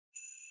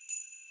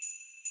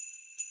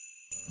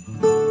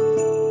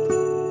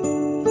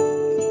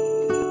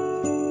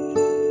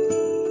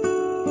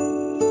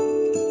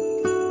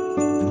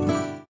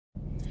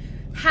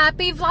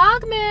Happy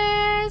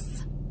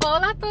Vlogmas!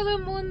 Hola todo el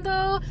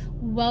mundo!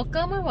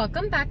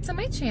 Welcome back to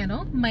my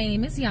channel. My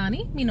name is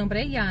Yani. Mi nombre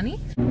es Yani.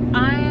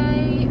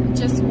 I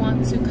just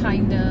want to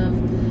kind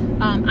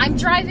of, I'm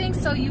driving,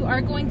 so you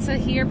are going to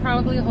hear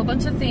probably a whole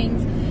bunch of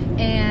things.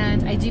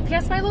 And I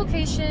GPS my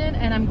location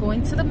and I'm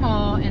going to the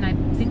mall, and I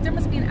think there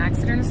must be an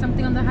accident or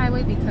something on the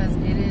highway because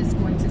it is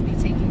going to be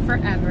taking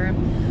forever.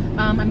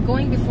 I'm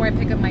going before I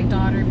pick up my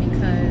daughter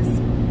because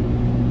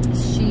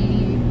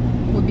she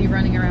would be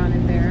running around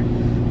in there.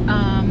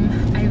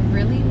 I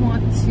really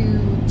want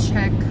to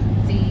check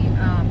the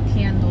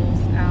candles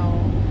out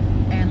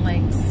and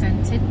like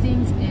scented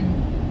things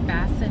in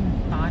Bath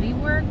and Body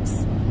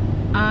Works.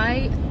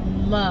 I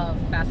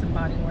love Bath and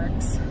Body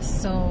Works,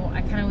 so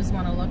I kind of always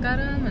want to look at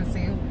them and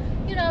see,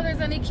 you know, if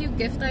there's any cute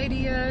gift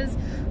ideas.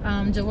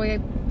 Yo voy a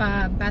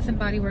Bath and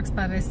Body Works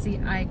para ver si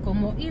hay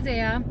como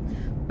idea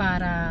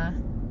para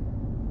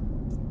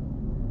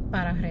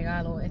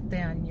regalo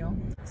este año.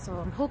 So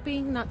I'm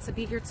hoping not to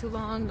be here too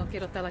long. No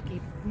quiero estar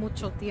aquí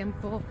mucho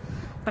tiempo.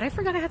 But I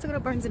forgot I had to go to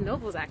Barnes &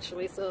 Noble's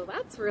actually, so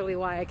that's really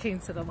why I came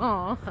to the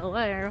mall.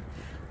 Hello.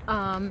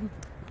 And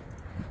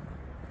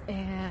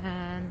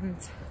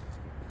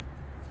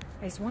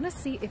I just want to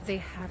see if they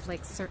have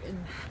like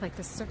certain, like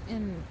the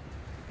certain,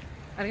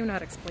 I don't even know how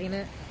to explain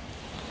it,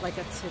 like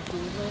a to-do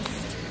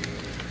list.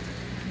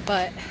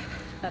 But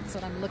that's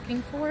what I'm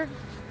looking for.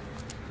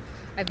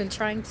 I've been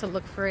trying to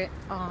look for it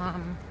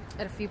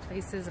at a few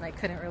places and I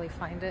couldn't really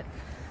find it.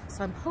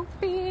 So I'm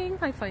hoping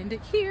I find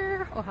it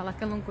here. Ojalá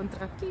que lo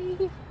encuentre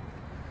aquí.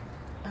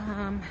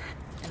 And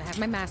I have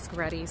my mask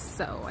ready,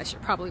 so I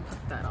should probably put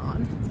that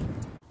on.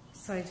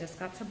 So I just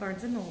got to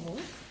Barnes & Noble.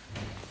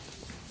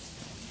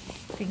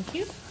 Thank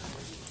you.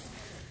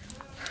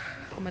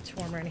 Much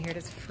warmer in here. It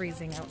is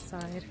freezing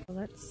outside.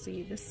 Let's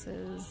see. This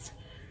is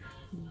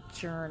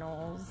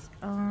journals.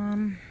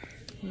 I'm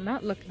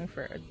not looking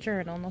for a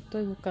journal. No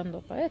estoy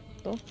buscando para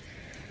esto.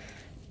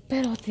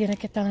 Pero tiene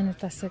que estar en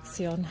esta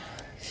sección.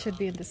 Should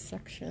be in this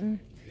section.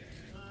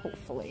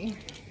 Hopefully.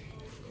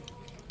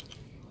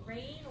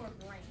 Rain or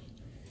brain?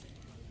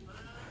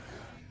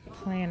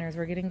 Planners.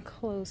 We're getting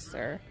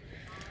closer.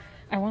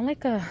 I want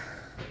like a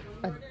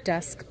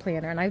desk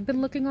planner, and I've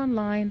been looking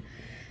online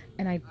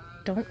and I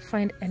don't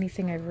find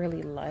anything I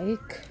really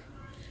like.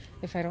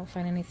 If I don't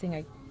find anything,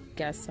 I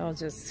guess I'll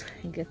just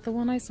get the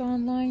one I saw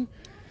online,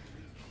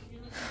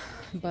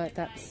 but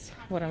that's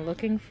what I'm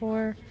looking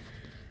for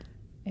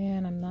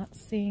and I'm not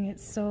seeing it.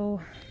 So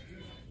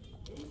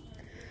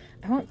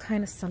I want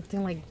kind of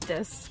something like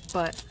this,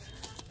 but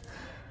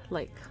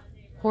like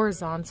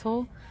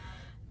horizontal,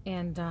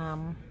 and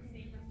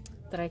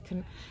that I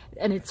can,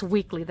 and it's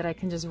weekly, that I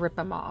can just rip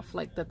them off,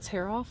 like the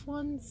tear off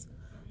ones.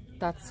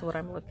 That's what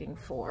I'm looking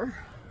for.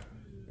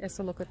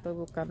 Eso es lo que estoy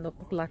buscando,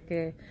 la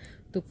que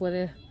tú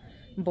puedes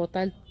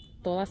botar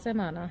toda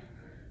semana.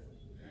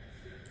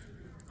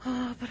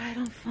 Oh, but I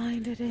don't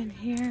find it in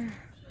here.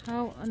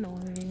 How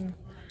annoying.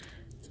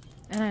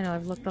 And I know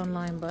I've looked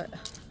online, but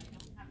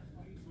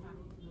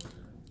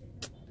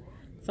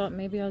thought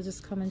maybe I'll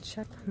just come and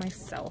check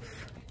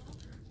myself.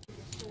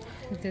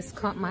 This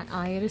caught my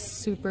eye. It is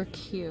super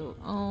cute.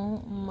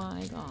 Oh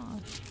my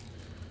gosh.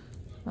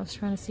 I was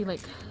trying to see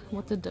like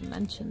what the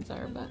dimensions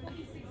are, but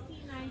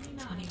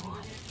 21.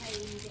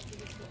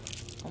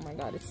 Oh my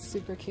god, it's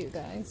super cute,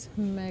 guys.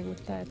 Me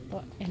gusta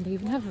esto. And they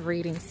even have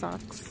reading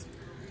socks.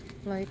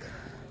 Like,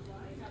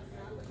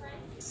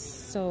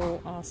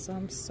 so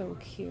awesome, so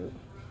cute.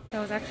 I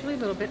was actually a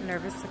little bit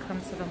nervous to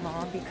come to the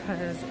mall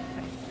because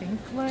I think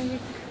like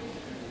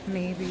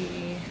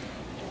maybe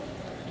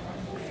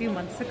a few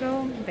months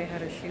ago they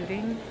had a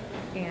shooting,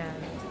 and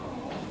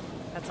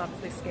that's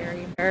obviously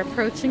scary. We're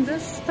approaching the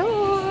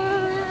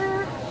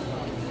store.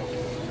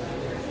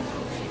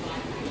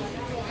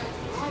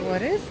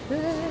 What is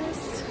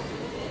this?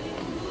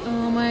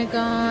 Oh my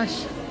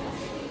gosh.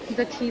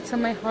 The key to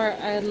my heart.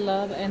 I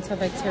love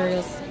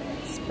antibacterial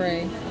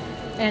spray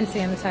and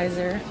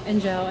sanitizer and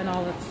gel and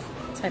all that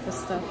type of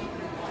stuff.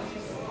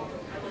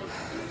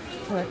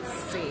 Let's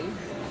see.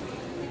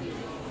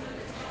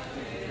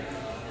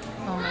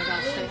 Oh my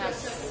gosh, they have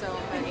so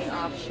many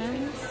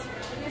options.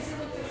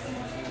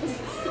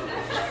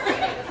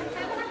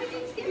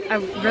 I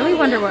really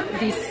wonder what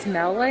these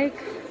smell like,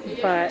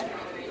 but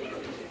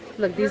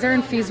look, these are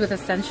infused with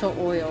essential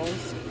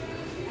oils.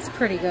 It's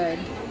pretty good.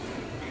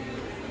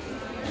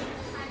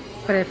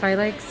 But if I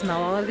like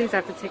smell all of these, I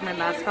have to take my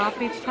mask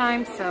off each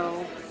time,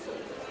 so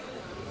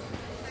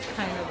it's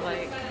kind of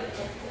like,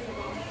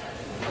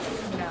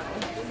 no.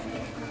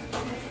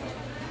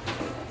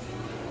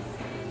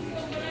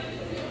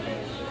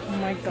 Oh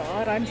my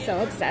god, I'm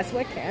so obsessed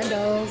with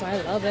candles.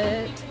 I love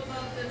it.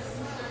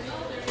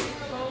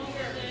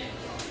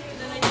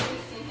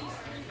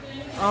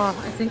 Oh,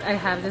 I think I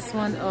have this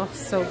one. Oh,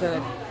 so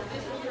good.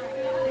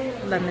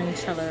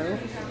 Limoncello.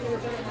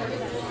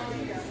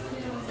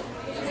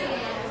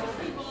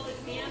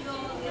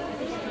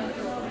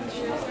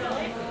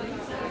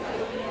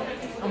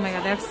 Oh my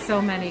god, they have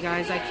so many,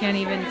 guys. I can't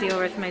even deal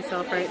with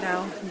myself right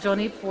now. Yo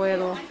ni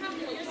puedo.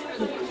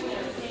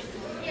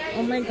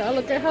 Oh my god,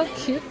 look at how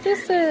cute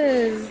this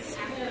is.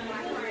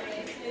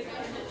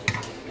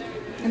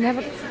 And they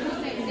have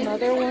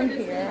another one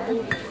here.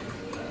 Oh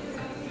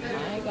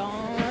my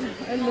god,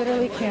 I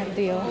literally can't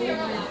deal.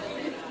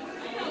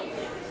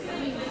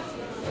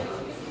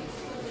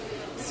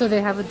 So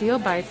they have a deal,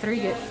 buy 3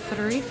 get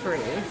 3 free.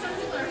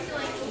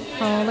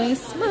 Holy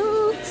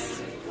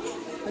smokes!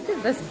 Look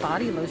at this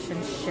body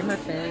lotion, Shimmer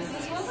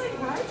Fizz.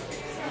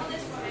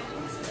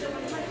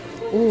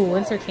 Ooh,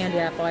 winter candy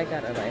apple, I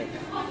gotta like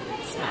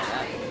smell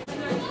that.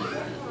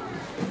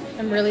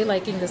 I'm really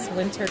liking this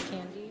winter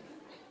candy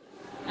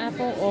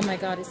apple. Oh my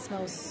god, it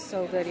smells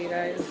so good, you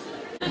guys.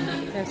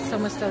 There's so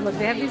much stuff. Look,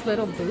 they have these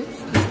little boots,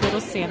 these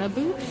little Santa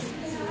boots,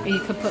 and you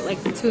could put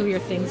like 2 of your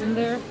things in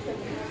there.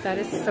 That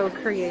is so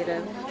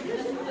creative.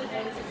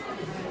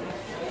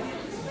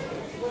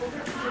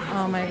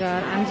 Oh my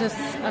god,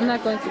 I'm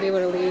not going to be able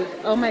to leave.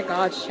 Oh my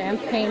god,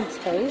 champagne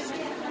toast.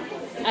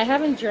 I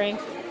haven't drank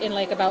in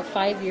like about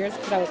 5 years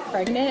because I was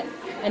pregnant,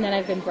 and then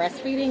I've been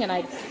breastfeeding and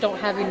I don't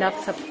have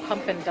enough to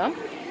pump and dump.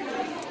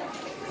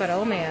 But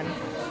oh man.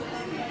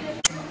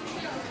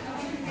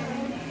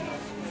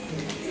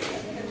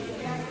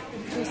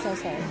 I'm so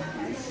sorry.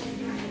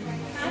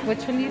 Which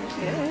one do you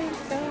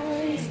think,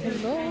 guys?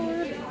 Oh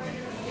Lord.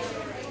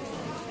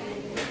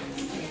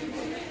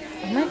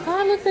 Oh my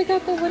god, look, they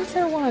got the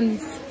winter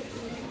ones.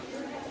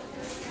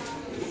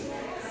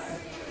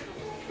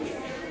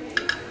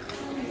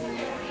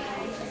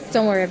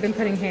 Don't worry, I've been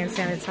putting hand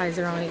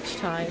sanitizer on each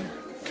time.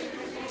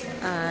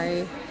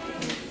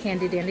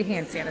 Handy dandy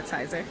hand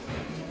sanitizer.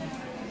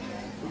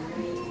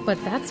 But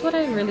that's what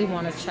I really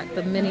want to check.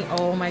 The mini,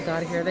 oh my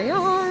god, here they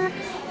are.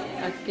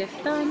 A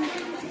gift done.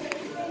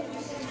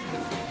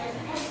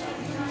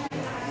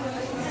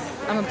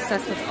 I'm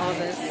obsessed with all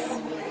this.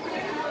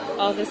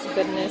 All this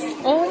goodness.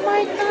 Oh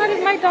my god,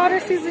 if my daughter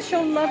sees this,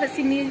 she'll love it.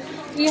 Si mi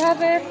hija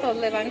ve esto,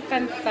 le va a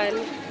encantar.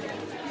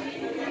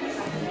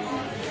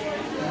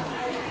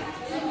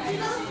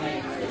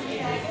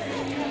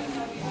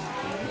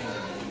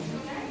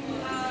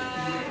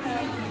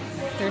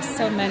 There's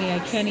so many, I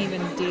can't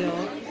even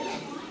deal.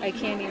 I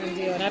can't even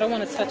deal, and I don't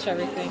want to touch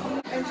everything.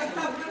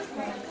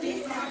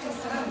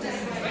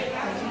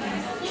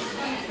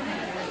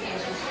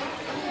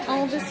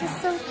 Oh, this is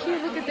so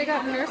cute. Look at, they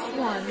got nurse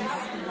ones.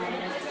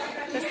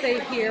 That say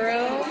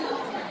hero.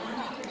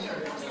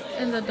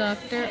 And the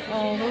doctor.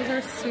 Oh, those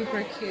are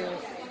super cute.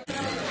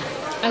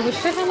 I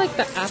wish they had like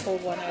the apple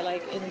one I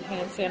like in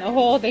hand sand.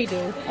 Oh, they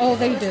do. Oh,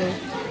 they do.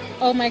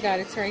 Oh my god,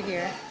 it's right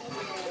here.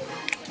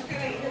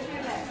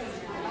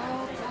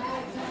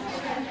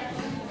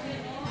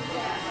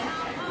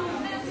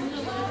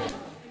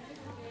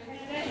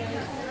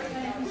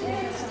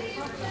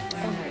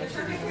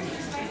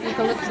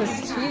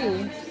 Eucalyptus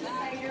tea.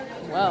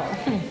 Well,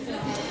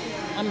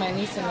 I might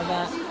need some of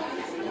that.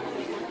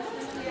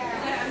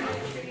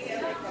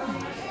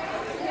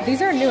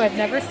 These are new. I've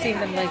never seen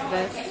them like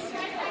this.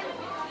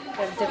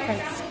 They have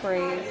different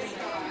sprays.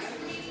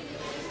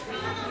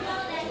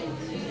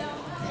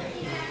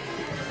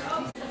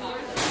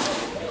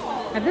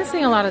 I've been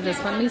seeing a lot of this.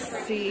 Let me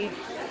see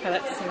how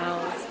that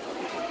smells.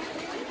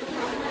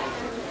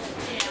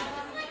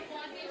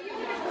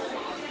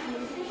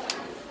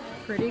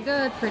 Pretty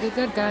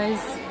good, guys.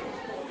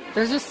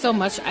 There's just so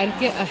much. I'd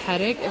get a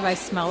headache if I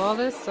smell all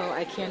this, so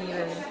I can't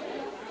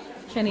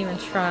even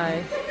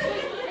try.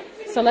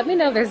 So let me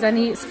know if there's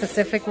any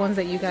specific ones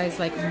that you guys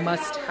like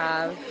must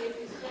have.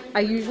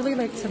 I usually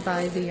like to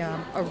buy the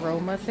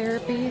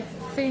aromatherapy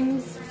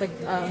things, like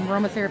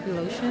aromatherapy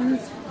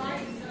lotions.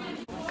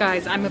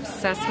 Guys, I'm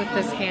obsessed with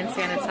this hand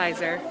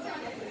sanitizer.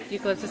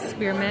 Eucalyptus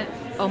spearmint.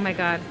 Oh my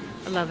god,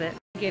 I love it.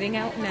 Getting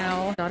out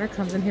now. My daughter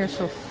comes in here,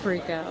 she'll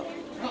freak out.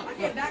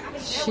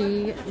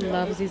 She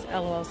loves these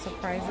LOL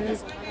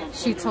surprises.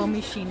 She told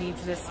me she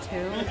needs this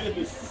too.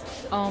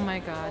 Oh my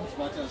god,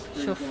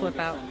 she'll flip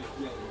out.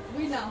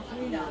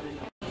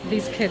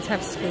 These kids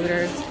have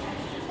scooters.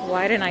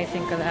 Why didn't I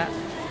think of that?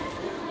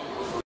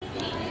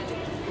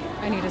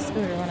 I need a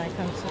scooter when I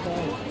come to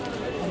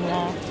the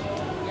mall.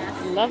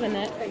 Loving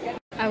it.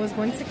 I was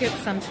going to get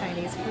some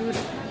Chinese food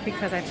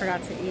because I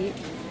forgot to eat,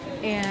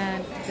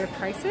 and their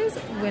prices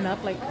went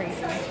up like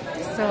crazy.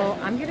 So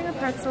I'm getting a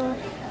pretzel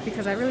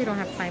because I really don't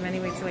have time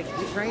anyway to like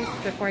eat rice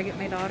before I get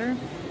my daughter,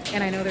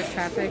 and I know there's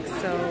traffic,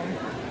 so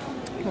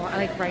well, I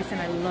like rice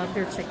and I love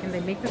their chicken. They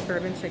make this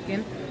bourbon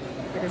chicken.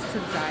 It is to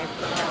die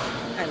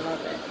for. I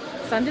love it.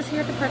 So I'm just here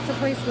at the pretzel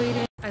place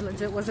waiting. I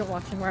legit wasn't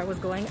watching where I was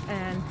going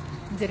and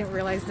didn't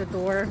realize the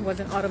door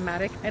wasn't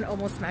automatic and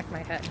almost smacked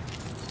my head.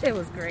 It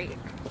was great.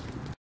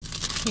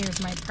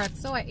 Here's my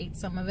pretzel. I ate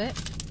some of it,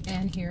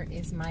 and here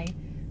is my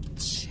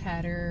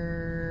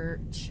cheddar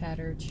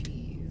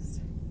cheese.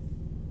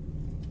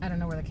 I don't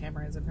know where the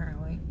camera is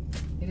apparently.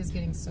 It is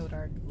getting so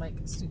dark, like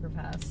super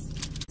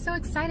fast. So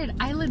excited.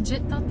 I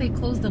legit thought they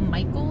closed the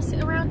Michaels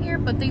around here,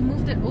 but they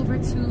moved it over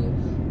to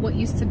what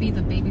used to be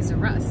the Babies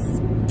R Us.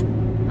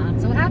 I'm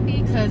so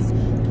happy because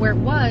where it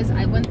was,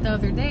 I went the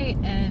other day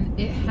and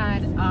it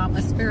had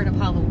a Spirit of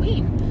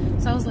Halloween.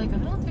 So I was like, I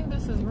don't think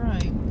this is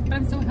right.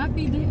 I'm so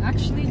happy they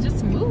actually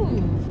just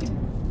moved.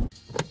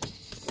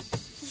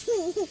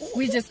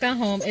 We just got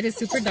home. It is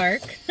super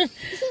dark.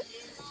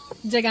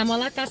 Llegamos a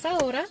la casa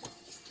ahora.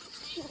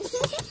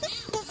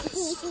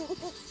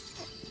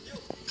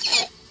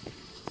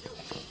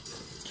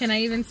 Can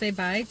I even say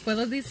bye?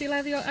 ¿Puedo decir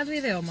adiós al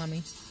video,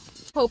 mommy?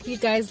 Hope you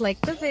guys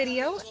liked the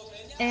video.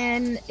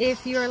 And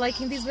if you are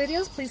liking these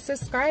videos, please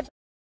subscribe